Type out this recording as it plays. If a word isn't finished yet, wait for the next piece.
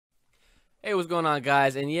Hey, what's going on,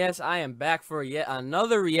 guys? And yes, I am back for yet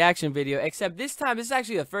another reaction video, except this time, this is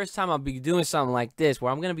actually the first time I'll be doing something like this,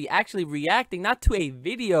 where I'm going to be actually reacting not to a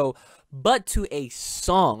video, but to a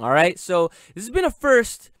song, alright? So, this has been a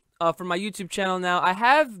first for my YouTube channel now. I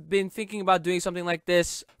have been thinking about doing something like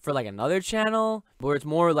this for like another channel, where it's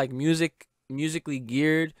more like musically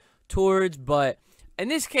geared towards, but in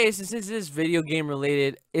this case, since this is video game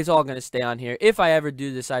related, it's all going to stay on here if I ever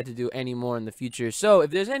do decide to do any more in the future. So if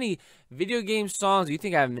there's any video game songs you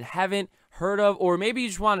think I haven't heard of, or maybe you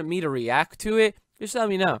just wanted me to react to it, just let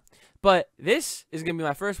me know. But this is going to be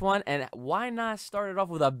my first one, and why not start it off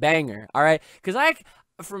with a banger, all right? Because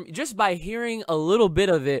from just by hearing a little bit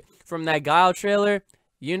of it from that Guile trailer,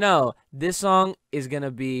 you know this song is going to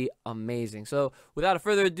be amazing. So without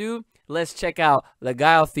further ado, let's check out the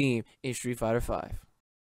Guile theme in Street Fighter V.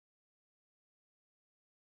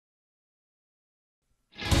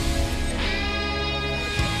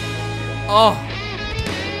 Oh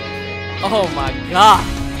my god.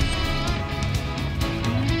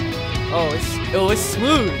 Oh, it's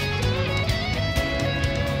smooth.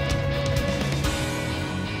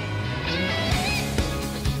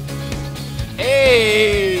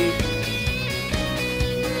 Hey.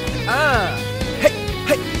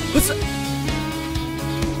 Hey, what's up?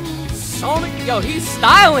 Sonic, yo, he's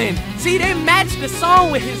styling. See, they matched the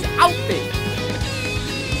song with his outfit.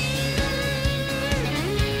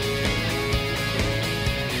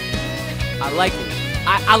 I like it.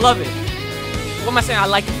 I love it. What am I saying I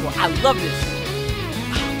like it for? I love this.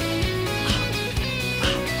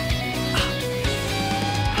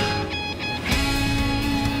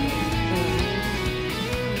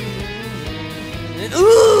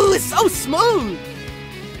 Ooh, it's so smooth.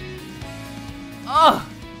 Oh.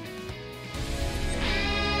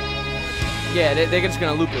 Yeah, they're just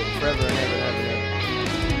gonna loop it forever and ever and ever and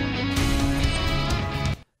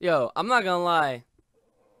ever. Yo, I'm not gonna lie.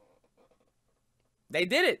 They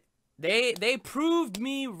did it. They proved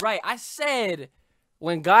me right. I said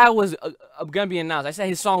when Guile was gonna be announced, I said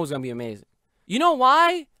his song was gonna be amazing. You know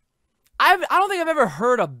why? I don't think I've ever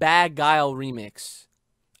heard a bad Guile remix.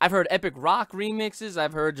 I've heard epic rock remixes.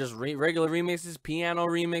 I've heard just regular remixes, piano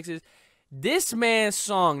remixes. This man's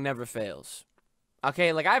song never fails.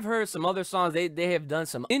 Okay, like I've heard some other songs they have done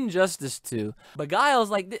some injustice to, but Guile's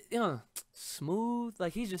like, you know, smooth.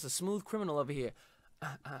 Like he's just a smooth criminal over here.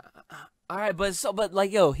 All right, but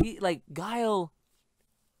like, yo, he like Guile,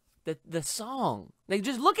 the song, like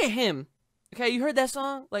just look at him. Okay, you heard that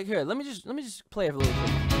song? Like here, let me just play it a little bit.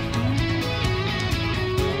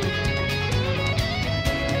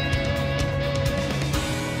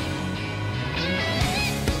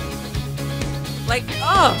 Like,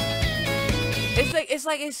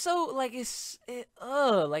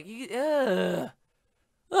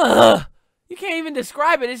 you can't even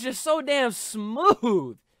describe it. It's just so damn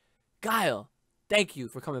smooth. Guile, thank you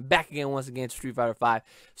for coming back again once again to Street Fighter V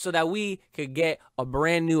so that we could get a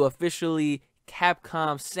brand new officially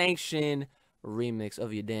Capcom sanctioned remix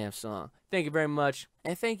of your damn song. Thank you very much,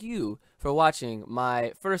 and thank you for watching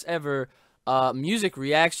my first ever music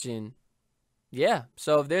reaction. Yeah,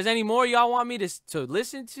 so if there's any more y'all want me to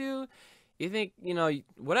listen to, you think, you know,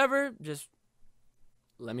 whatever, just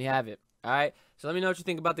let me have it. All right, so let me know what you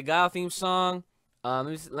think about the Guile theme song. Let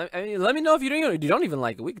me know if you don't even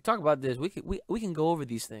like it. We can talk about this. We can go over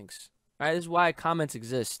these things. All right, this is why comments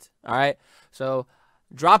exist. All right, so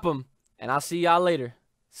drop them, and I'll see y'all later.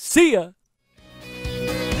 See ya.